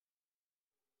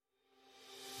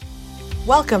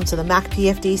Welcome to the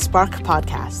MacPFD Spark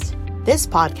podcast. This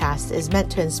podcast is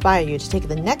meant to inspire you to take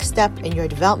the next step in your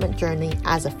development journey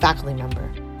as a faculty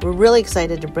member. We're really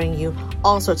excited to bring you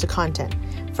all sorts of content,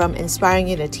 from inspiring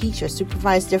you to teach or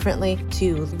supervise differently,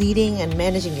 to leading and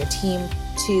managing your team,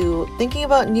 to thinking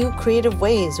about new creative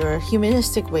ways or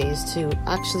humanistic ways to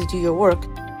actually do your work,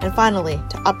 and finally,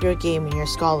 to up your game in your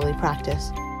scholarly practice.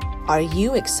 Are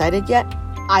you excited yet?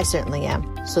 I certainly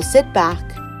am. So sit back,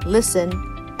 listen,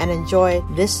 and enjoy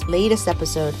this latest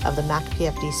episode of the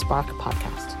MacPFD Spark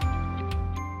podcast.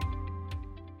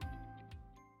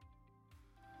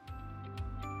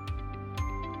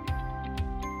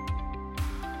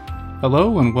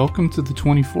 Hello and welcome to the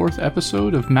 24th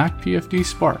episode of MacPFD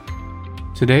Spark.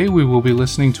 Today we will be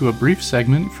listening to a brief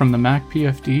segment from the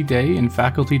MacPFD Day and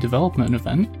Faculty Development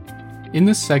event. In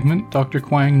this segment, Dr.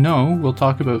 Quang Ngo will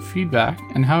talk about feedback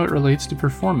and how it relates to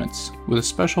performance, with a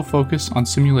special focus on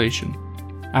simulation.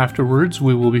 Afterwards,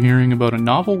 we will be hearing about a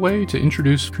novel way to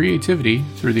introduce creativity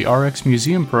through the RX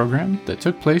Museum program that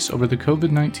took place over the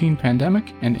COVID-19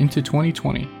 pandemic and into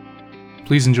 2020.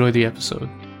 Please enjoy the episode.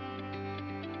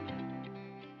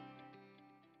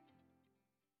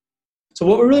 So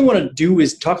what we really want to do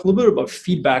is talk a little bit about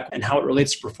feedback and how it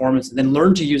relates to performance, and then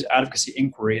learn to use advocacy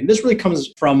inquiry. And this really comes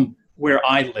from where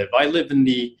I live. I live in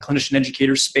the clinician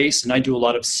educator space, and I do a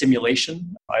lot of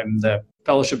simulation. I'm the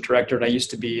fellowship director, and I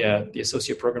used to be the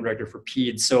associate program director for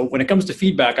PEDS. So when it comes to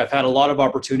feedback, I've had a lot of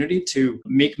opportunity to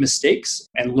make mistakes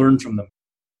and learn from them.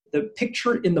 The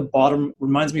picture in the bottom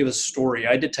reminds me of a story.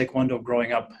 I did Taekwondo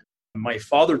growing up. My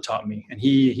father taught me, and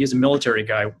he's a military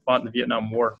guy, fought in the Vietnam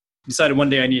War. Decided one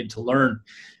day I needed to learn.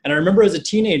 And I remember as a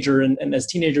teenager, and as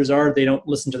teenagers are, they don't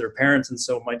listen to their parents. And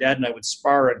so my dad and I would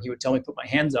spar, and he would tell me to put my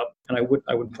hands up, and I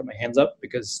wouldn't put my hands up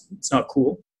because it's not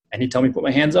cool. And he'd tell me to put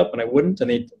my hands up, and I wouldn't. And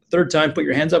the third time, put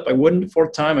your hands up, I wouldn't.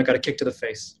 Fourth time, I got a kick to the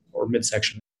face or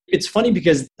midsection. It's funny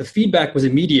because the feedback was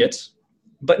immediate,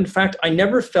 but in fact, I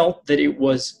never felt that it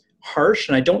was harsh,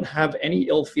 and I don't have any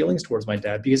ill feelings towards my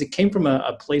dad because it came from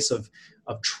a place of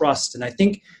trust. And I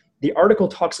think the article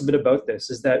talks a bit about this,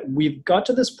 is that we've got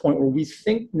to this point where we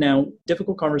think now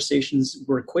difficult conversations,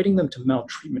 we're equating them to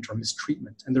maltreatment or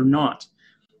mistreatment, and they're not.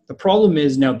 The problem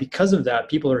is now, because of that,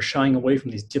 people are shying away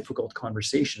from these difficult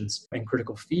conversations and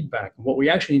critical feedback. And what we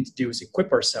actually need to do is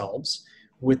equip ourselves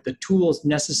with the tools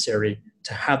necessary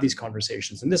to have these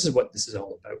conversations. And this is what this is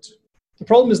all about. The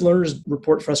problem is learners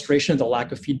report frustration at the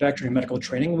lack of feedback during medical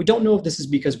training. We don't know if this is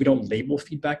because we don't label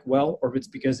feedback well, or if it's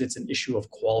because it's an issue of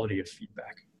quality of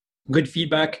feedback. Good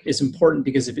feedback is important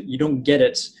because if you don't get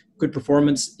it, good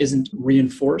performance isn't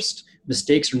reinforced,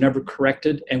 mistakes are never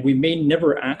corrected, and we may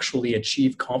never actually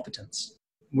achieve competence.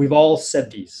 We've all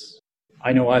said these.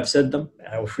 I know I've said them,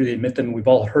 and I will freely admit them. We've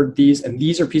all heard these, and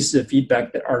these are pieces of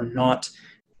feedback that are not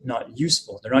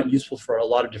useful. They're not useful for a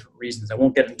lot of different reasons. I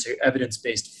won't get into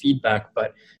evidence-based feedback,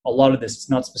 but a lot of this is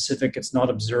not specific, it's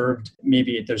not observed,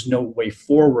 maybe there's no way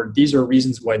forward. These are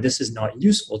reasons why this is not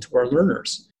useful to our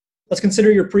learners. Let's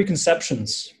consider your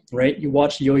preconceptions, right? You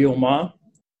watch Yo-Yo Ma,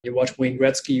 you watch Wayne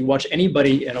Gretzky, you watch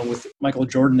anybody, with Michael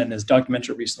Jordan and his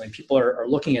documentary recently. People are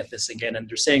looking at this again, and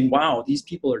they're saying, wow, these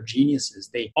people are geniuses.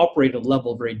 They operate at a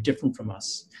level very different from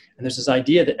us. And there's this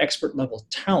idea that expert level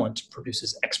talent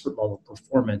produces expert level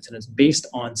performance, and it's based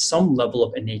on some level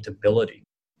of innate ability.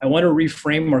 I want to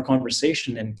reframe our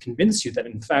conversation and convince you that,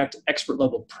 in fact, expert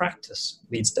level practice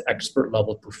leads to expert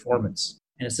level performance.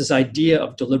 And it's this idea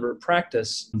of deliberate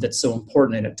practice that's so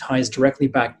important, and it ties directly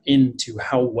back into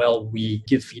how well we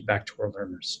give feedback to our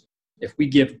learners. If we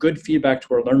give good feedback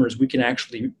to our learners, we can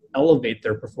actually elevate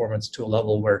their performance to a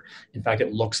level where, in fact,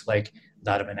 it looks like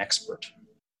that of an expert.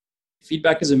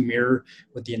 Feedback is a mirror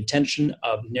with the intention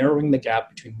of narrowing the gap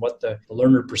between what the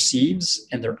learner perceives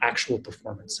and their actual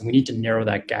performance. And we need to narrow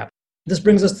that gap. This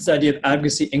brings us to this idea of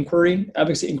advocacy inquiry.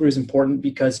 Advocacy inquiry is important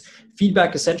because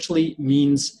feedback essentially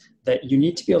means that you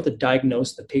need to be able to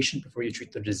diagnose the patient before you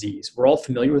treat their disease. We're all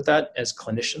familiar with that as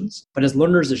clinicians, but as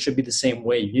learners, it should be the same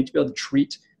way. You need to be able to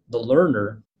treat the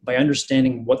learner by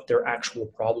understanding what their actual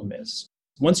problem is.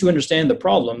 Once you understand the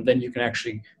problem, then you can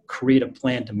actually create a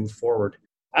plan to move forward.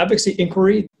 Advocacy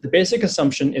inquiry, the basic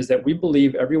assumption is that we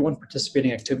believe everyone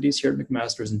participating in activities here at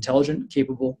McMaster is intelligent,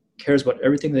 capable, cares about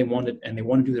everything they wanted, and they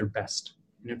want to do their best.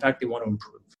 And in fact, they want to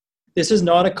improve. This is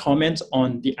not a comment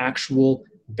on the actual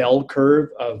bell curve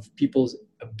of people's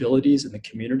abilities in the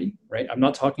community, right? I'm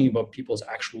not talking about people's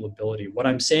actual ability. What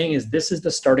I'm saying is this is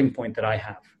the starting point that I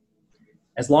have.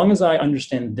 As long as I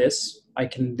understand this, I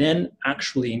can then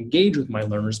actually engage with my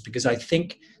learners because I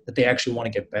think that they actually want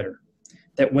to get better.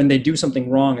 That when they do something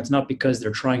wrong, it's not because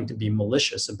they're trying to be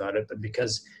malicious about it, but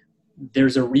because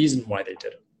there's a reason why they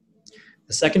did it.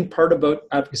 The second part about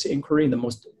advocacy inquiry, and the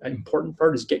most important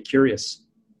part, is get curious,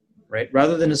 right?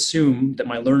 Rather than assume that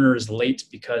my learner is late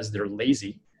because they're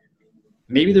lazy,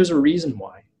 maybe there's a reason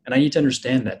why, and I need to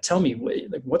understand that. Tell me,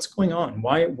 what's going on?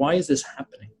 Why is this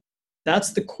happening?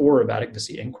 That's the core of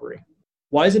advocacy inquiry.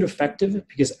 Why is it effective?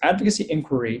 Because advocacy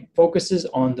inquiry focuses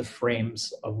on the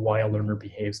frames of why a learner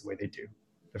behaves the way they do.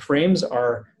 The frames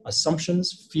are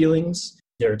assumptions, feelings,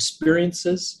 their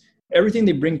experiences, everything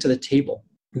they bring to the table.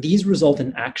 These result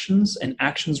in actions, and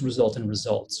actions result in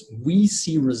results. We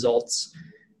see results,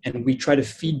 and we try to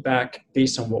feed back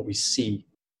based on what we see.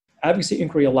 Advocacy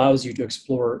inquiry allows you to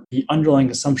explore the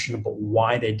underlying assumption about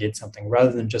why they did something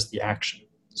rather than just the action.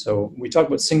 So we talk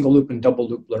about single loop and double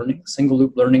loop learning. Single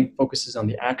loop learning focuses on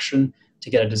the action to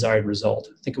get a desired result.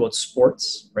 Think about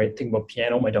sports, right? Think about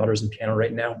piano. My daughter's in piano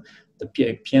right now. The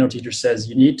piano teacher says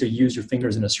you need to use your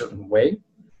fingers in a certain way.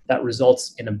 That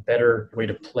results in a better way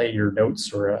to play your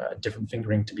notes or a different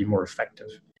fingering to be more effective.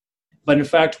 But in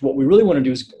fact, what we really want to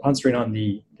do is concentrate on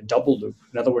the double loop.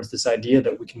 In other words, this idea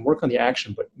that we can work on the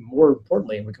action, but more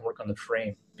importantly, we can work on the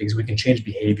frame because we can change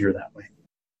behavior that way.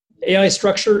 AI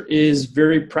structure is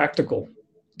very practical.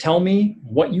 Tell me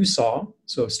what you saw.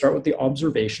 So start with the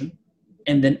observation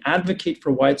and then advocate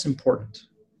for why it's important.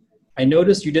 I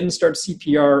noticed you didn't start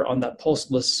CPR on that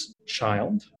pulseless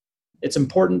child. It's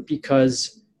important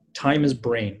because time is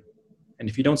brain. And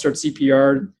if you don't start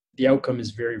CPR, the outcome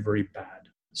is very, very bad.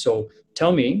 So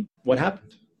tell me what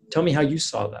happened. Tell me how you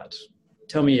saw that.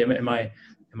 Tell me, am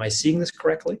I seeing this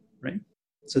correctly, right?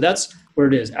 So that's where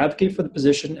it is. Advocate for the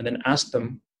position and then ask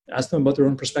them about their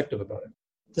own perspective about it.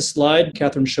 This slide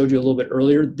Catherine showed you a little bit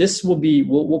earlier. This will be,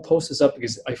 we'll post this up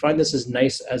because I find this is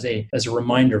nice as a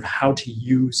reminder of how to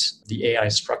use the AI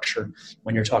structure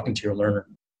when you're talking to your learner.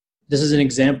 This is an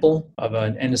example of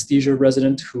an anesthesia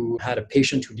resident who had a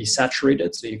patient who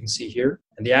desaturated, so you can see here.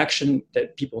 And the action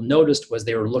that people noticed was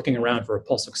they were looking around for a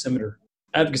pulse oximeter.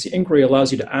 Advocacy inquiry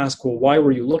allows you to ask, well, why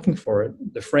were you looking for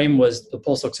it? The frame was the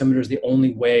pulse oximeter is the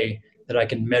only way that I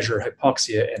can measure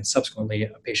hypoxia and subsequently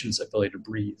a patient's ability to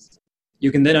breathe. You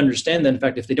can then understand that, in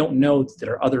fact, if they don't know that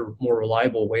there are other more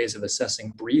reliable ways of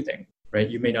assessing breathing, right,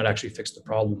 you may not actually fix the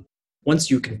problem.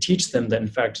 Once you can teach them that, in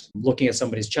fact, looking at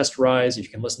somebody's chest rise, if you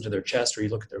can listen to their chest or you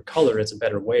look at their color, it's a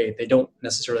better way. They don't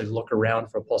necessarily look around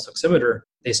for a pulse oximeter.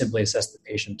 They simply assess the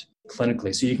patient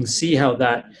clinically. So you can see how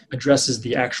that addresses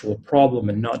the actual problem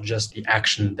and not just the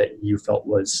action that you felt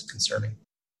was concerning.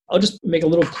 I'll just make a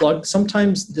little plug.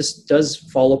 Sometimes this does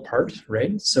fall apart,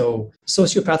 right? So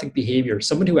sociopathic behavior,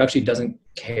 someone who actually doesn't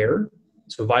care,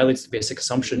 so violates the basic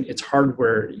assumption, it's hard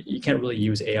where you can't really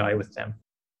use AI with them.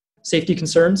 Safety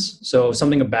concerns. So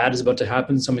something bad is about to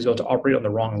happen. Somebody's about to operate on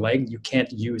the wrong leg. You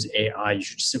can't use AI. You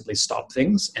should just simply stop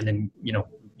things and then,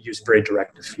 use very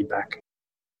directive feedback.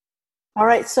 All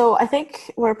right. So I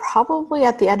think we're probably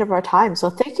at the end of our time. So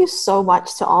thank you so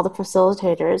much to all the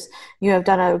facilitators. You have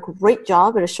done a great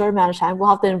job in a short amount of time. We'll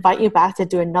have to invite you back to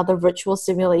do another virtual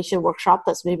simulation workshop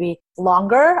that's maybe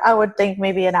longer. I would think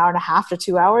maybe an hour and a half to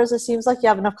 2 hours. It seems like you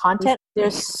have enough content.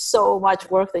 There's so much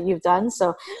work that you've done.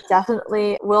 So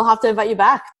definitely we'll have to invite you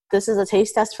back. This is a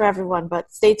taste test for everyone, but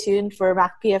stay tuned for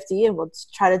Mac PFD and we'll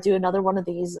try to do another one of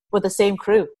these with the same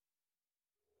crew.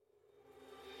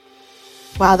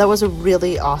 Wow, that was a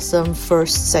really awesome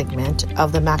first segment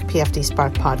of the Mac PFD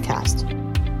Spark podcast.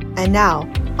 And now,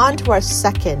 on to our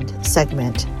second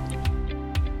segment.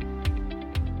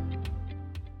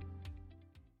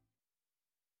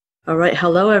 All right,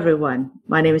 hello everyone.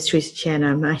 My name is Teresa Chan.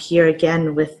 I'm here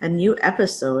again with a new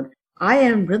episode. I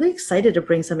am really excited to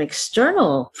bring some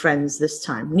external friends this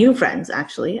time, new friends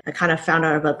actually. I kind of found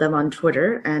out about them on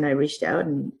Twitter and I reached out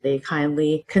and they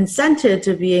kindly consented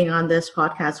to being on this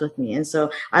podcast with me. And so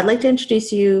I'd like to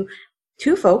introduce you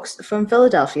two folks from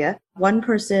Philadelphia. One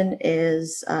person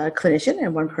is a clinician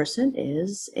and one person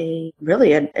is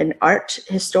an art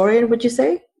historian, would you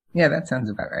say? Yeah, that sounds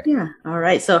about right. Yeah. All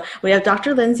right. So we have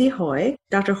Dr. Lindsay Hoy.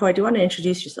 Dr. Hoy, do you want to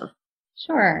introduce yourself?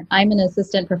 Sure. I'm an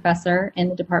assistant professor in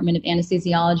the Department of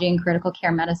Anesthesiology and Critical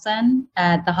Care Medicine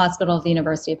at the Hospital of the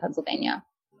University of Pennsylvania.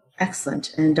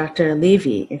 Excellent. And Dr.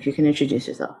 Levy, if you can introduce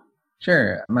yourself.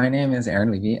 Sure. My name is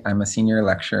Aaron Levy. I'm a senior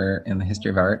lecturer in the history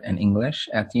of art and English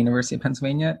at the University of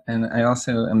Pennsylvania. And I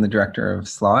also am the director of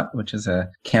SLOT, which is a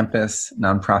campus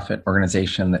nonprofit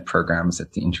organization that programs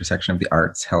at the intersection of the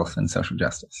arts, health, and social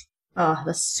justice. Oh,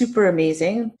 that's super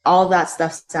amazing. All that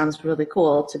stuff sounds really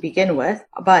cool to begin with.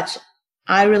 But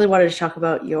I really wanted to talk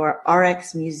about your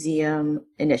RX Museum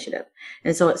initiative.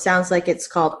 And so it sounds like it's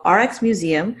called RX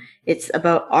Museum. It's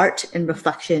about art and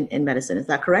reflection in medicine. Is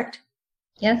that correct?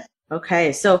 Yes.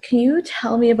 Okay. So can you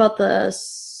tell me about the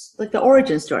like the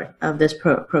origin story of this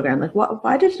program? Like,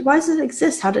 why does it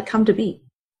exist? How did it come to be?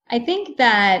 I think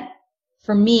that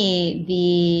for me,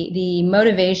 the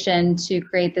motivation to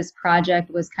create this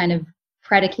project was kind of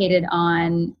predicated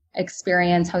on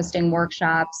experience hosting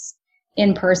workshops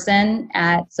in person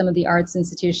at some of the arts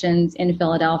institutions in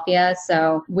Philadelphia.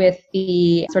 So with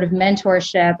the sort of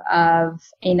mentorship of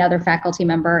another faculty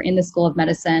member in the School of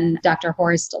Medicine, Dr.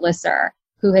 Horst Lisser,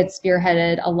 who had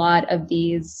spearheaded a lot of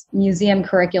these museum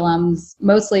curriculums,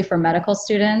 mostly for medical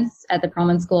students at the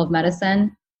Perelman School of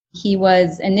Medicine. He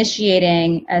was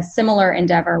initiating a similar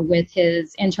endeavor with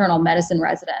his internal medicine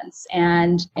residents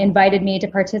and invited me to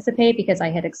participate because I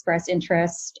had expressed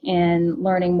interest in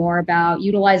learning more about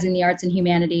utilizing the arts and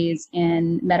humanities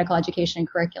in medical education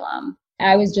curriculum.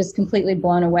 I was just completely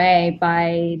blown away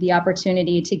by the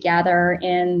opportunity to gather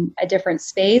in a different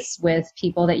space with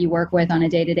people that you work with on a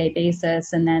day-to-day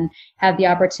basis, and then have the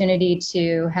opportunity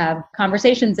to have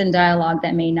conversations and dialogue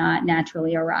that may not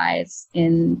naturally arise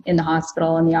in the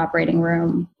hospital, in the operating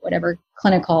room, whatever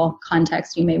clinical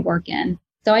context you may work in.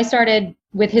 So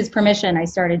with his permission, I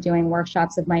started doing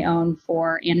workshops of my own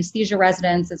for anesthesia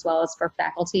residents as well as for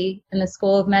faculty in the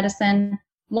School of Medicine.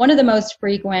 One of the most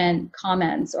frequent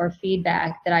comments or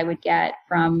feedback that I would get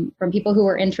from people who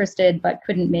were interested but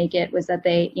couldn't make it was that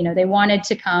they wanted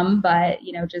to come, but,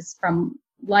 just from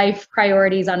life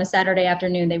priorities on a Saturday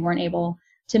afternoon, they weren't able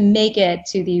to make it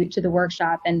to the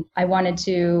workshop. And I wanted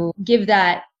to give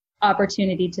that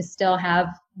opportunity to still have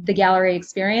the gallery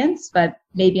experience, but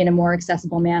maybe in a more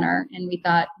accessible manner. And we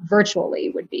thought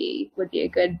virtually would be a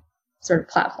good sort of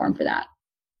platform for that.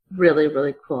 Really,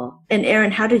 really cool. And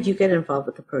Aaron, how did you get involved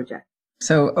with the project?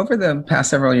 So over the past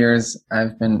several years,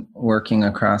 I've been working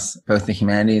across both the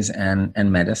humanities and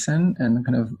medicine, and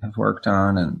kind of have worked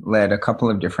on and led a couple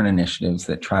of different initiatives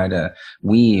that try to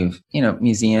weave,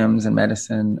 museums and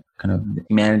medicine, kind of the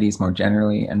humanities more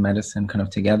generally, and medicine kind of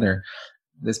together.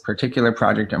 This particular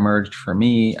project emerged for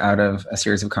me out of a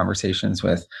series of conversations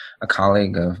with a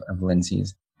colleague of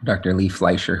Lindsay's, Dr. Lee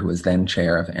Fleischer, who was then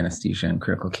chair of anesthesia and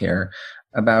critical care,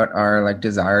 about our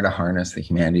desire to harness the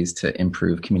humanities to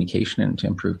improve communication and to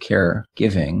improve care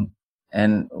giving.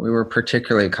 And we were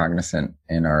particularly cognizant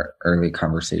in our early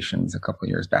conversations a couple of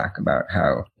years back about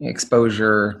how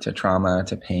exposure to trauma,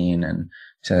 to pain, and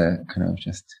to kind of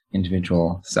just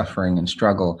individual suffering and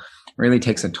struggle really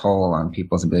takes a toll on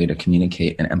people's ability to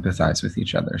communicate and empathize with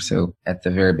each other. So at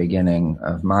the very beginning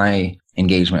of my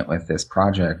engagement with this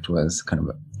project was kind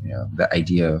of, the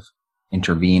idea of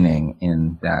intervening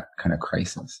in that kind of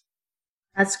crisis.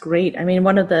 That's great. I mean,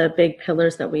 one of the big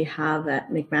pillars that we have at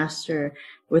McMaster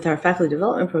with our faculty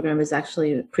development program is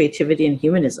actually creativity and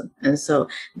humanism. And so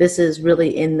this is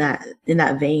really in that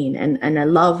vein. And I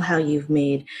love how you've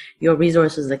made your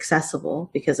resources accessible,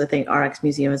 because I think RX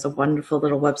Museum is a wonderful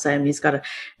little website. I mean, it's got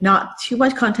not too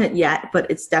much content yet, but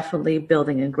it's definitely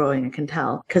building and growing, I can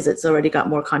tell, because it's already got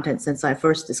more content since I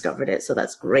first discovered it. So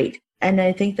that's great. And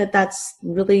I think that that's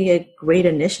really a great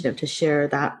initiative to share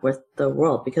that with the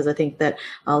world, because I think that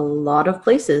a lot of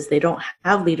places, they don't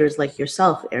have leaders like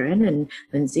yourself, Aaron and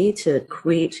Lindsay, to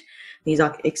create these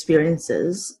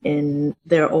experiences in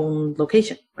their own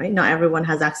location, right? Not everyone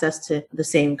has access to the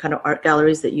same kind of art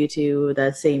galleries that you do,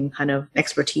 the same kind of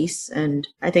expertise. And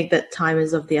I think that time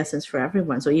is of the essence for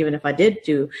everyone. So even if I did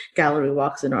do gallery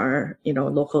walks in our,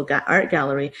 local art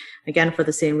gallery, again, for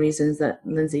the same reasons that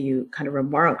Lindsay, you kind of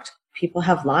remarked, people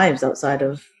have lives outside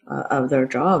of their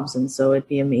jobs. And so it'd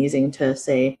be amazing to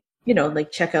say,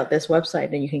 check out this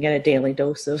website and you can get a daily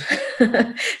dose of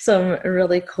some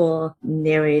really cool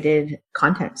narrated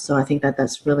content. So I think that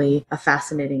that's really a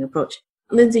fascinating approach.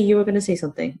 Lindsay, you were going to say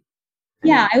something.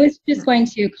 Yeah, I was just going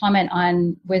to comment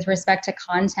on, with respect to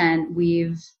content,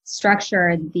 we've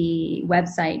structured the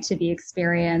website to be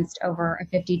experienced over a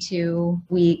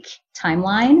 52-week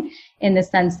timeline, in the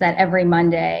sense that every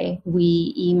Monday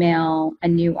we email a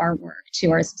new artwork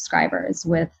to our subscribers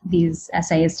with these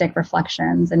essayistic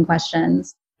reflections and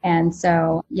questions. And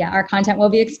so, our content will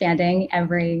be expanding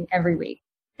every week.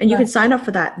 And you can sign up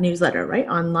for that newsletter, right?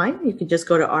 Online. You can just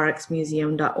go to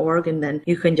rxmuseum.org and then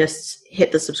you can just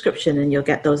hit the subscription and you'll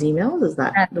get those emails. Is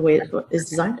that the way it is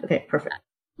designed? Okay, perfect.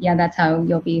 Yeah, that's how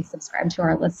you'll be subscribed to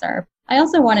our listserv. I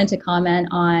also wanted to comment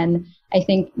on, I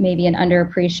think, maybe an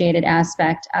underappreciated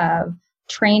aspect of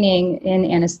training in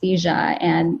anesthesia,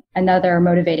 and another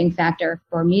motivating factor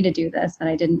for me to do this that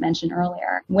I didn't mention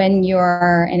earlier. When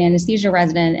you're an anesthesia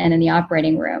resident and in the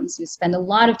operating rooms, you spend a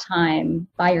lot of time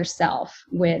by yourself,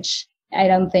 which I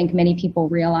don't think many people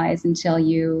realize until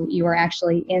you are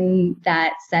actually in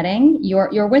that setting.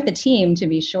 You're with a team, to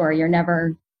be sure. You're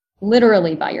never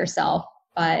literally by yourself,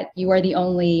 but you are the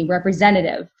only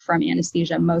representative from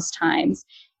anesthesia most times.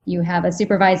 You have a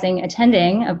supervising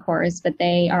attending, of course, but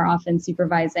they are often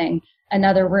supervising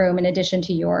another room in addition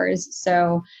to yours.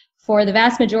 So for the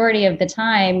vast majority of the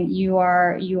time, you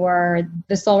are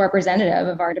the sole representative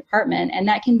of our department. And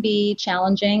that can be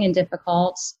challenging and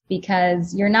difficult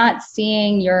because you're not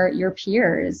seeing your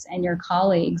peers and your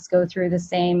colleagues go through the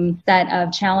same set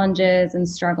of challenges and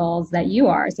struggles that you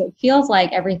are. So it feels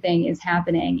like everything is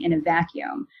happening in a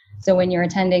vacuum. So when your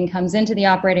attending comes into the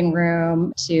operating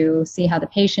room to see how the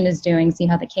patient is doing, see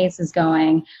how the case is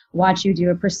going, watch you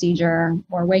do a procedure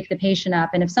or wake the patient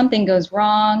up, and if something goes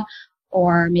wrong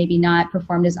or maybe not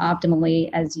performed as optimally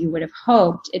as you would have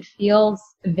hoped, it feels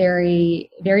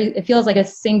it feels like a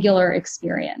singular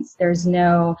experience. There's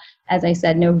no, as I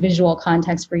said, no visual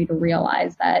context for you to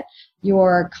realize that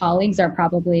your colleagues are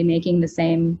probably making the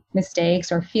same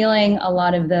mistakes or feeling a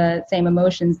lot of the same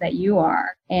emotions that you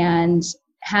are. And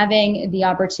having the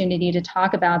opportunity to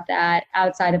talk about that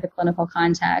outside of the clinical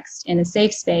context in a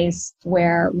safe space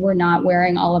where we're not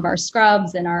wearing all of our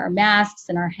scrubs and our masks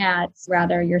and our hats,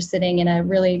 rather you're sitting in a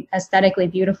really aesthetically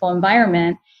beautiful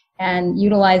environment and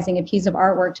utilizing a piece of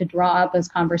artwork to draw up those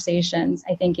conversations,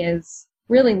 I think is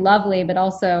really lovely, but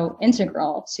also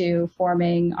integral to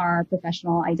forming our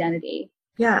professional identity.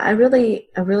 Yeah, I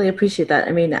really appreciate that.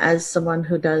 I mean, as someone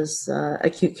who does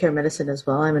acute care medicine as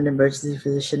well, I'm an emergency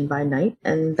physician by night.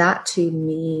 And that to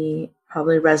me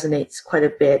probably resonates quite a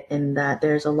bit in that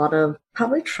there's a lot of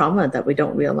probably trauma that we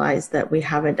don't realize that we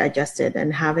haven't digested,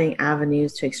 and having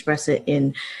avenues to express it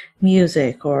in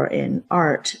music or in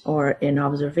art or in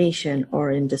observation or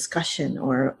in discussion.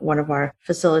 Or one of our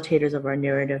facilitators of our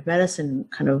narrative medicine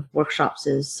kind of workshops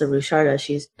is Saru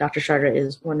Sharda. Dr. Sharda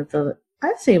is one of the,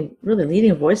 I'd say, really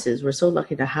leading voices. We're so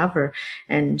lucky to have her,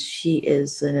 and she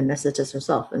is an anesthetist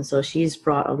herself. And so she's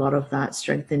brought a lot of that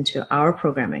strength into our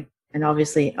programming. And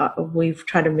obviously, we've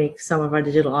tried to make some of our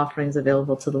digital offerings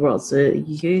available to the world. So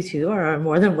you two are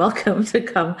more than welcome to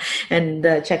come and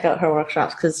check out her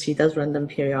workshops, because she does run them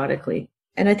periodically.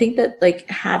 And I think that like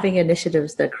having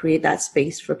initiatives that create that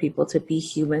space for people to be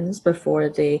humans before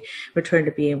they return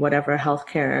to being whatever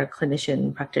healthcare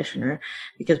clinician practitioner,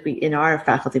 because in our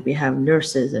faculty, we have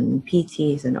nurses and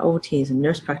PTs and OTs and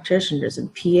nurse practitioners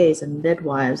and PAs and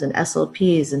midwives and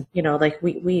SLPs. And, like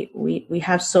we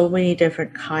have so many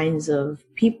different kinds of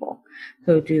people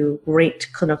who do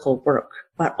great clinical work,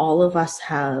 but all of us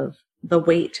have the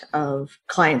weight of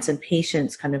clients and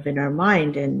patients kind of in our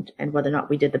mind, and whether or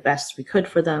not we did the best we could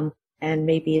for them. And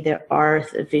maybe there are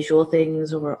visual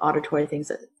things or auditory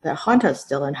things that haunt us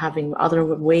still, and having other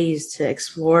ways to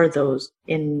explore those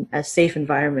in a safe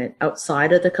environment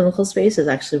outside of the clinical space is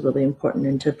actually really important,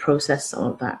 and to process some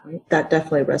of that, right? That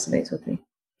definitely resonates with me.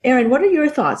 Erin, what are your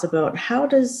thoughts about how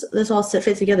does this all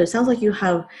fit together? It sounds like you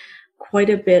have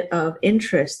quite a bit of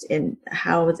interest in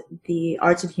how the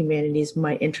arts and humanities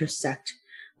might intersect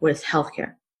with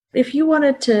healthcare. If you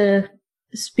wanted to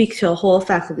speak to a whole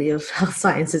faculty of health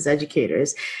sciences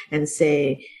educators and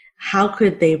say, how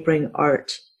could they bring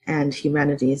art and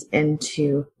humanities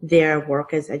into their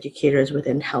work as educators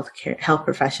within health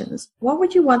professions, what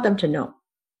would you want them to know?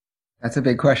 That's a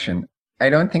big question. I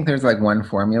don't think there's like one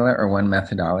formula or one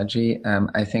methodology.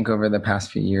 I think over the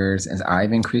past few years, as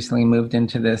I've increasingly moved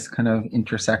into this kind of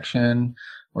intersection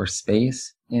or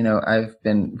space, I've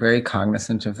been very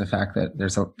cognizant of the fact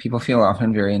that people feel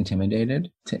often very intimidated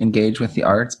to engage with the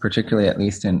arts, particularly at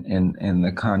least in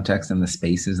the context and the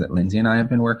spaces that Lindsay and I have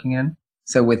been working in.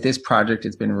 So with this project,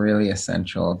 it's been really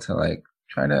essential to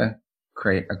try to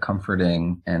create a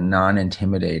comforting and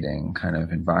non-intimidating kind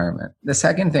of environment. The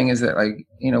second thing is that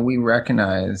we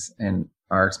recognize in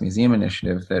Arts Museum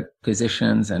Initiative that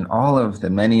physicians and all of the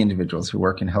many individuals who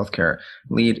work in healthcare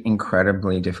lead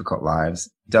incredibly difficult lives,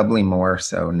 doubly more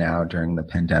so now during the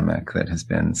pandemic that has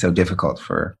been so difficult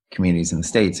for communities in the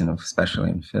States and especially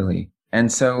in Philly. And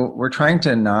so we're trying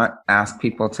to not ask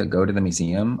people to go to the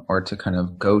museum or to kind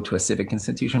of go to a civic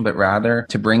institution, but rather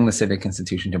to bring the civic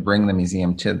institution, to bring the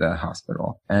museum to the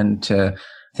hospital, and to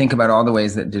think about all the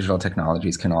ways that digital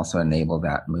technologies can also enable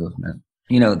that movement.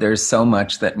 There's so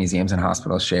much that museums and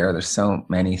hospitals share. There's so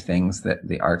many things that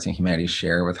the arts and humanities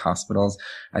share with hospitals.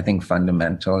 I think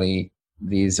fundamentally,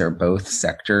 these are both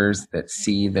sectors that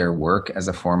see their work as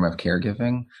a form of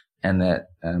caregiving, and that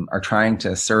are trying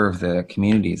to serve the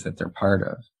communities that they're part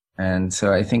of. And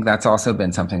so I think that's also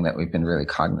been something that we've been really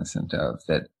cognizant of,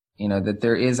 that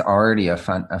there is already a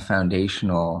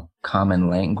foundational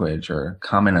common language or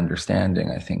common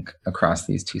understanding, I think, across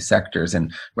these two sectors.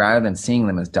 And rather than seeing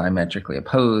them as diametrically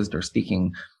opposed or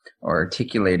speaking or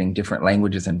articulating different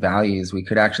languages and values, we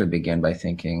could actually begin by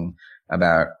thinking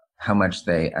about how much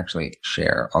they actually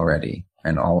share already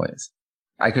and always.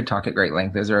 I could talk at great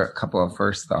length. Those are a couple of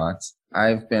first thoughts.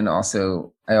 I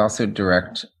also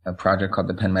direct a project called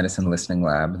the Penn Medicine Listening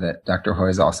Lab that Dr. Hoy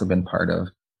has also been part of.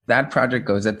 That project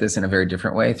goes at this in a very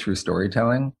different way through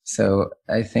storytelling. So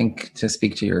I think to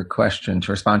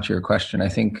respond to your question, I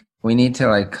think we need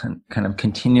to kind of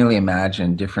continually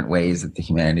imagine different ways that the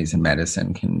humanities and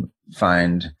medicine can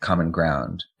find common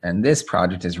ground. And this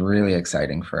project is really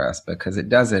exciting for us because it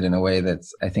does it in a way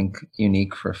that's, I think,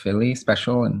 unique for Philly,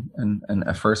 special and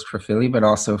a first for Philly, but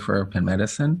also for Penn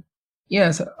Medicine.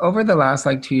 Yes, over the last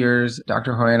 2 years,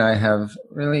 Dr. Hoy and I have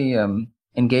really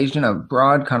engaged in a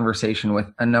broad conversation with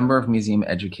a number of museum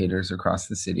educators across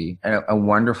the city, and a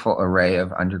wonderful array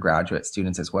of undergraduate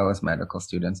students as well as medical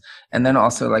students, and then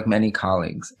also many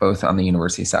colleagues, both on the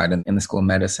university side and in the School of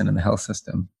Medicine and the health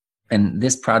system. And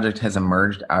this project has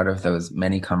emerged out of those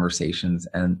many conversations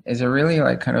and is a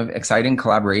really kind of exciting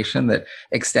collaboration that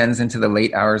extends into the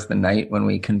late hours of the night when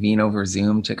we convene over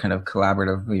Zoom to kind of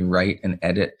collaboratively write and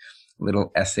edit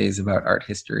little essays about art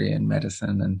history and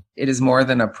medicine. And it is more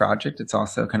than a project. It's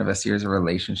also kind of a series of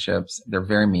relationships. They're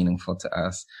very meaningful to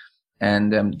us.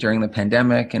 And during the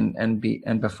pandemic and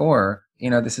before,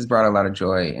 this has brought a lot of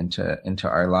joy into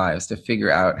our lives to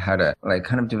figure out how to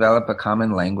kind of develop a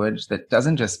common language that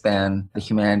doesn't just span the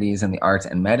humanities and the arts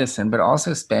and medicine, but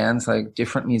also spans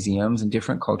different museums and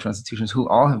different cultural institutions who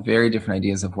all have very different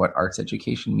ideas of what arts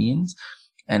education means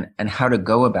and how to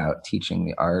go about teaching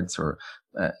the arts or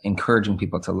encouraging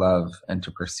people to love and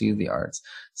to pursue the arts.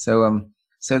 So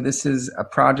this is a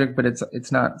project, but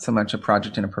it's not so much a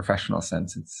project in a professional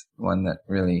sense. It's one that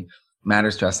really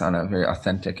matters to us on a very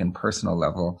authentic and personal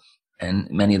level. And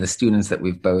many of the students that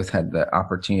we've both had the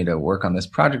opportunity to work on this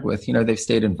project with, they've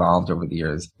stayed involved over the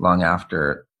years, long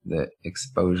after the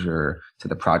exposure to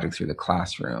the project through the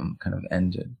classroom kind of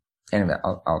ended. Anyway,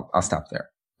 I'll stop there.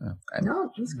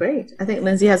 No, that's great. I think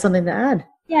Lindsay has something to add.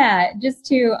 Yeah, just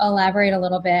to elaborate a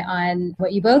little bit on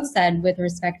what you both said with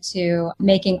respect to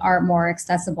making art more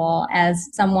accessible. As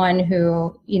someone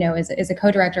who, is a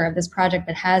co-director of this project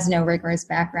but has no rigorous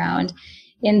background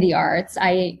in the arts,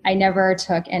 I never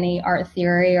took any art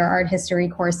theory or art history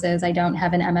courses. I don't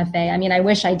have an MFA. I mean, I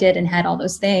wish I did and had all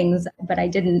those things, but I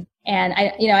didn't. And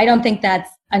I don't think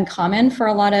that's uncommon for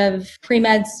a lot of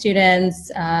pre-med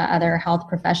students, other health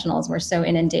professionals. We're so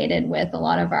inundated with a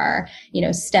lot of our,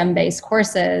 STEM-based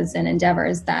courses and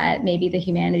endeavors that maybe the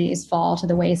humanities fall to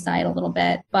the wayside a little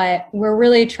bit. But we're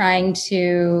really trying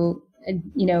to,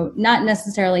 not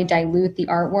necessarily dilute the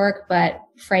artwork, but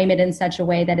frame it in such a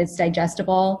way that it's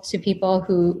digestible to people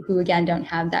who again don't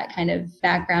have that kind of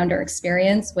background or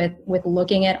experience with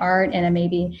looking at art in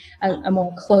a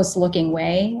more close looking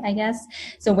way, I guess.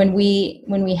 So when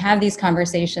we have these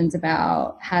conversations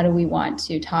about how do we want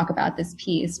to talk about this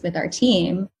piece with our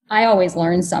team, I always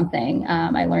learn something.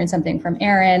 I learned something from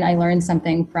Aaron. I learned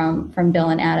something from Bill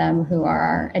and Adam, who are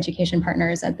our education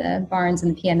partners at the Barnes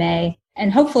and the PMA.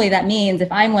 And hopefully that means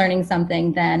if I'm learning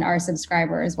something, then our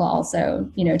subscribers will also,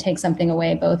 take something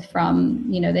away, both from,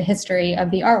 the history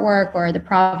of the artwork or the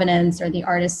provenance or the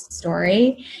artist's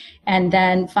story. And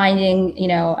then finding,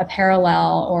 a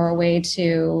parallel or a way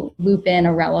to loop in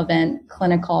a relevant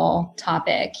clinical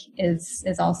topic is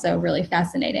also really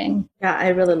fascinating. Yeah, I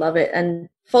really love it. And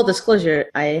full disclosure,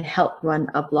 I help run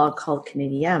a blog called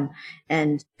Canadium,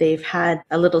 and they've had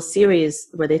a little series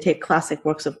where they take classic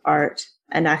works of art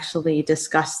and actually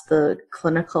discuss the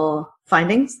clinical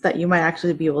findings that you might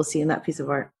actually be able to see in that piece of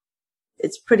art.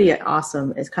 It's pretty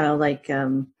awesome. It's kind of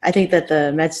I think that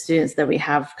the med students that we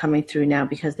have coming through now,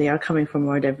 because they are coming from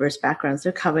more diverse backgrounds,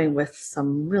 they're coming with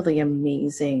some really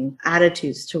amazing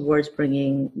attitudes towards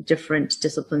bringing different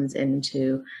disciplines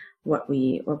into what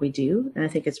we do. And I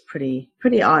think it's pretty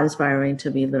awe-inspiring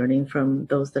to be learning from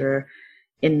those that are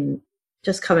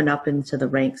just coming up into the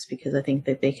ranks, because I think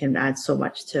that they can add so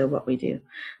much to what we do.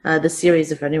 The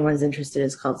series, if anyone's interested,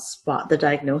 is called Spot the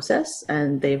Diagnosis,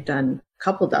 and they've done a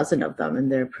couple dozen of them,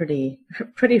 and they're pretty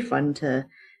fun to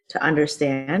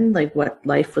understand what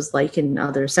life was like in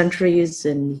other centuries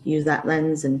and use that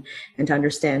lens and to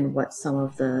understand what some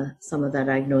of the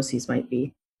diagnoses might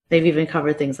be. They've even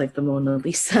covered things like the Mona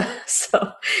Lisa.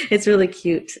 So it's really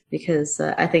cute because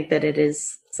I think that it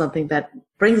is something that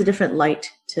brings a different light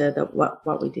to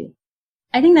what we do.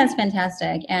 I think that's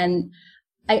fantastic. And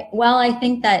I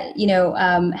think that,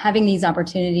 having these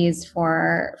opportunities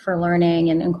for learning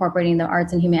and incorporating the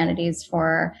arts and humanities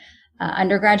for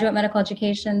undergraduate medical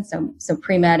education, so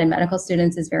pre-med and medical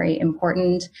students, is very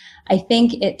important. I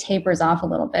think it tapers off a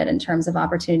little bit in terms of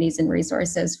opportunities and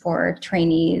resources for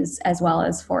trainees as well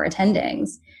as for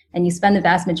attendings, and you spend the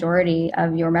vast majority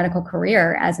of your medical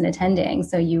career as an attending.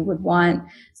 So you would want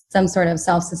some sort of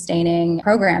self-sustaining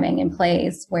programming in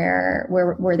place where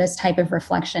this type of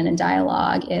reflection and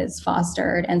dialogue is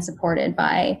fostered and supported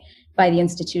by the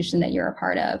institution that you're a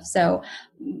part of. So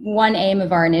one aim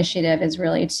of our initiative is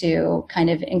really to kind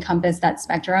of encompass that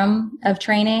spectrum of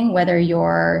training, whether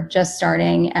you're just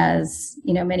starting, as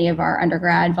many of our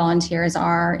undergrad volunteers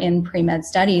are in pre-med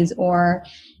studies, or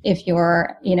if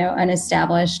you're an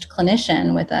established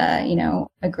clinician with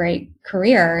a great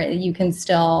career, you can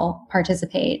still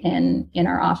participate in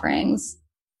our offerings.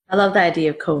 I love the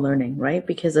idea of co-learning, right?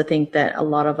 Because I think that a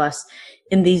lot of us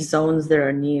in these zones that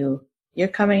are new, you're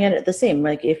coming at it the same.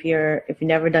 Like if you've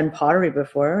never done pottery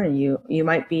before, and you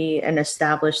might be an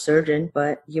established surgeon,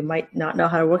 but you might not know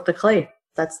how to work the clay.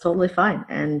 That's totally fine.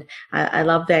 And I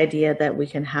love the idea that we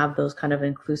can have those kind of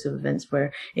inclusive events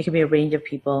where it can be a range of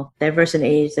people, diverse in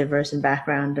age, diverse in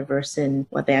background, diverse in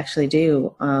what they actually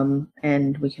do.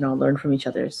 And we can all learn from each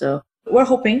other. So we're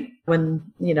hoping when,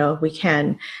 we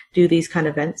can do these kind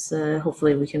of events,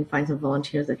 hopefully we can find some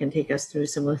volunteers that can take us through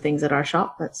similar things at our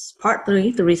shop. That's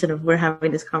partly the reason of we're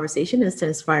having this conversation, is to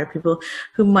inspire people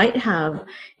who might have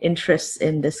interests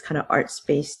in this kind of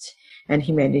arts-based and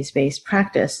humanities-based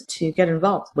practice to get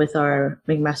involved with our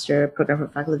McMaster Program for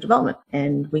Faculty Development.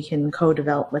 And we can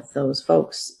co-develop with those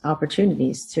folks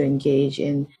opportunities to engage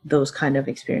in those kind of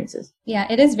experiences.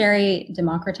 Yeah, it is very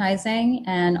democratizing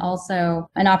and also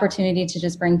an opportunity to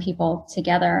just bring people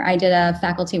together. I did a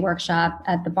faculty workshop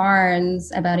at the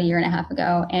Barnes about a year and a half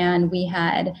ago, and we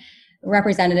had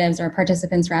representatives, or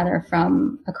participants rather,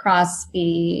 from across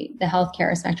the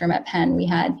healthcare spectrum at Penn. We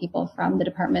had people from the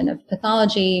Department of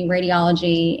Pathology,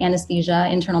 Radiology, Anesthesia,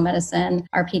 Internal Medicine,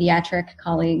 our pediatric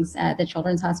colleagues at the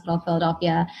Children's Hospital of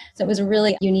Philadelphia. So it was a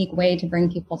really unique way to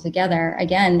bring people together,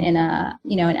 again, in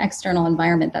an external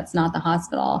environment that's not the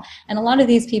hospital. And a lot of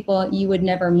these people you would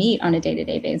never meet on a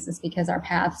day-to-day basis because our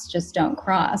paths just don't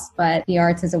cross. But the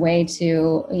arts is a way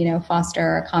to,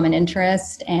 foster a common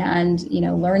interest and,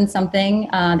 learn something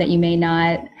that you may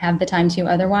not have the time to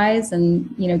otherwise, and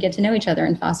get to know each other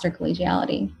and foster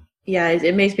collegiality. Yeah,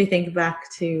 it makes me think back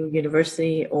to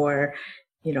university or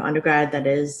undergrad, that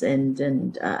is,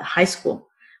 and high school,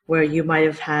 where you might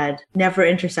have had never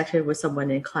intersected with someone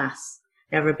in class,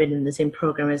 never been in the same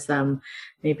program as them.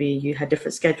 Maybe you had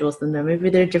different schedules than them. Maybe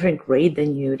they're a different grade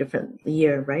than you, different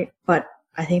year, right? But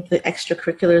I think the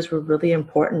extracurriculars were really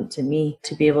important to me,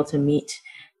 to be able to meet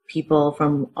people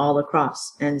from all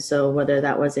across. And so whether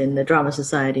that was in the drama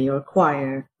society or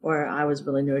choir, or I was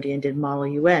really nerdy and did Model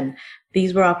UN,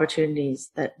 these were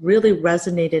opportunities that really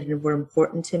resonated and were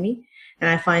important to me. And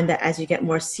I find that as you get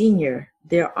more senior,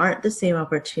 there aren't the same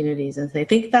opportunities. And I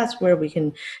think that's where we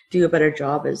can do a better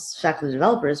job as faculty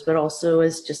developers, but also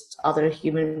as just other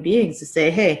human beings, to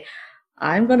say, hey,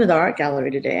 I'm going to the art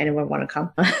gallery today. Anyone want to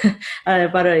come?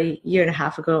 About a year and a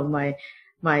half ago,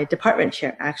 my department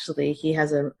chair, actually, he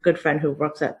has a good friend who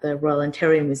works at the Royal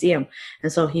Ontario Museum.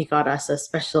 And so he got us a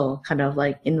special kind of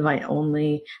like invite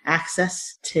only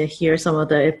access to hear some of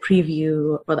the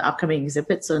preview for the upcoming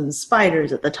exhibits on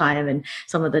spiders at the time and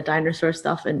some of the dinosaur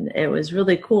stuff. And it was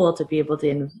really cool to be able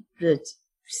to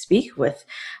speak with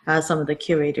some of the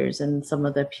curators and some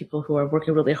of the people who are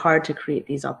working really hard to create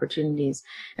these opportunities.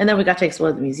 And then we got to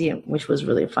explore the museum, which was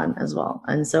really fun as well.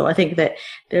 And so I think that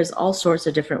there's all sorts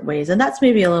of different ways. And that's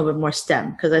maybe a little bit more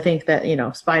STEM, because I think that,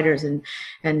 spiders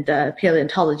and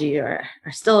paleontology are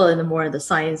still in the more of the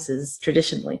sciences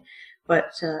traditionally.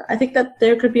 But I think that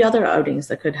there could be other outings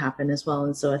that could happen as well.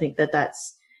 And so I think that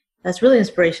that's really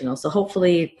inspirational. So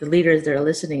hopefully the leaders that are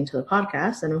listening to the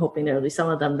podcast, and I'm hoping there will be some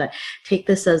of them that take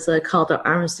this as a call to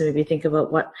arms to maybe think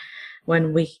about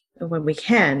when we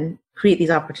can create these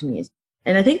opportunities.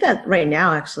 And I think that right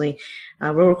now, actually,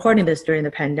 we're recording this during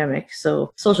the pandemic,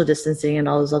 so social distancing and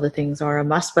all those other things are a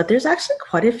must, but there's actually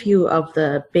quite a few of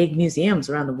the big museums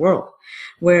around the world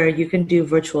where you can do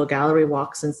virtual gallery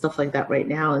walks and stuff like that right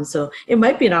now. And so it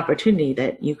might be an opportunity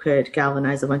that you could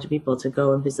galvanize a bunch of people to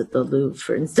go and visit the Louvre,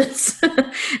 for instance,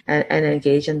 and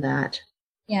engage in that.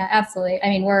 Yeah, absolutely. I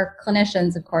mean, we're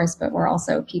clinicians, of course, but we're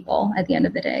also people at the end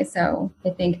of the day. So I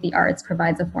think the arts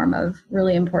provides a form of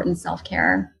really important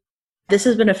self-care. This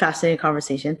has been a fascinating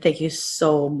conversation. Thank you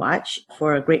so much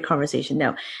for a great conversation.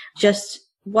 Now, just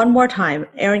one more time,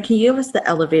 Erin, can you give us the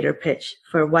elevator pitch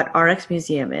for what RX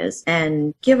Museum is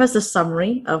and give us a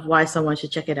summary of why someone should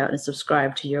check it out and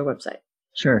subscribe to your website?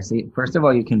 Sure. So first of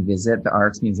all, you can visit the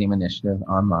RX Museum Initiative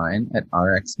online at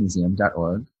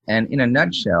rxmuseum.org. And in a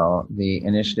nutshell, the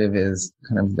initiative is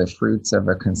kind of the fruits of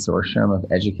a consortium of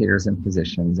educators and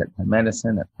physicians at Penn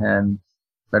Medicine, at Penn,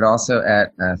 but also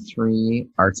at 3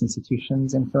 arts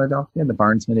institutions in Philadelphia, the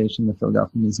Barnes Foundation, the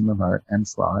Philadelphia Museum of Art, and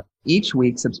SLOT. Each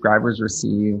week, subscribers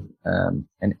receive an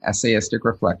essayistic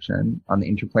reflection on the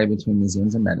interplay between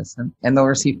museums and medicine, and they'll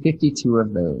receive 52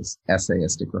 of those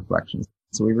essayistic reflections.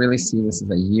 So we really see this as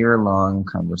a year-long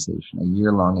conversation, a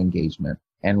year-long engagement,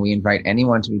 and we invite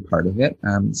anyone to be part of it.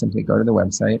 Simply go to the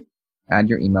website, add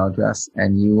your email address,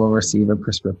 and you will receive a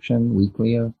prescription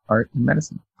weekly of art and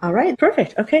medicine. All right,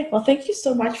 perfect. Okay, well, thank you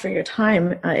so much for your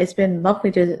time. It's been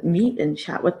lovely to meet and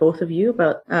chat with both of you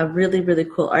about a really, really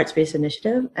cool arts-based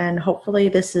initiative. And hopefully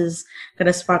this is going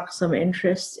to spark some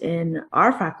interest in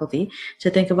our faculty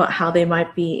to think about how they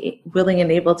might be willing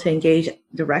and able to engage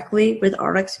directly with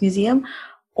ARX Museum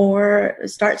or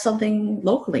start something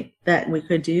locally that we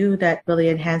could do that really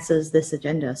enhances this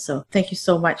agenda. So thank you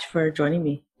so much for joining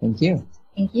me. Thank you.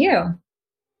 Thank you.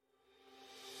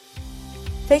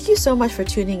 Thank you so much for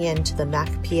tuning in to the Mac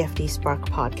PFD Spark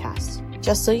podcast.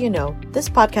 Just so you know, this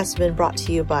podcast has been brought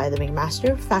to you by the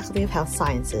McMaster Faculty of Health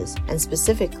Sciences, and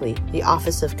specifically the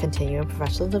Office of Continuing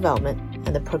Professional Development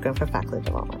and the Program for Faculty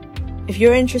Development. If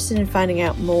you're interested in finding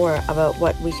out more about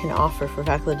what we can offer for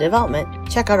faculty development,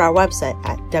 check out our website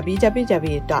at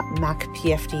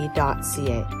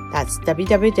www.macpfd.ca. That's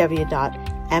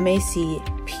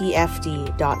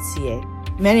www.macpfd.ca.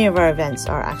 Many of our events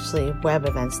are actually web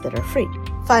events that are free.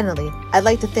 Finally, I'd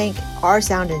like to thank our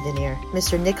sound engineer,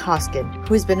 Mr. Nick Hoskin,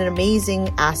 who has been an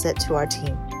amazing asset to our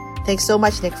team. Thanks so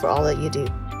much, Nick, for all that you do.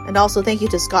 And also thank you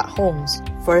to Scott Holmes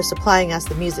for supplying us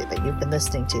the music that you've been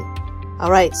listening to.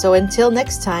 All right, so until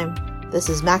next time, this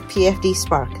is Mac PFD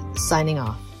Spark signing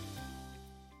off.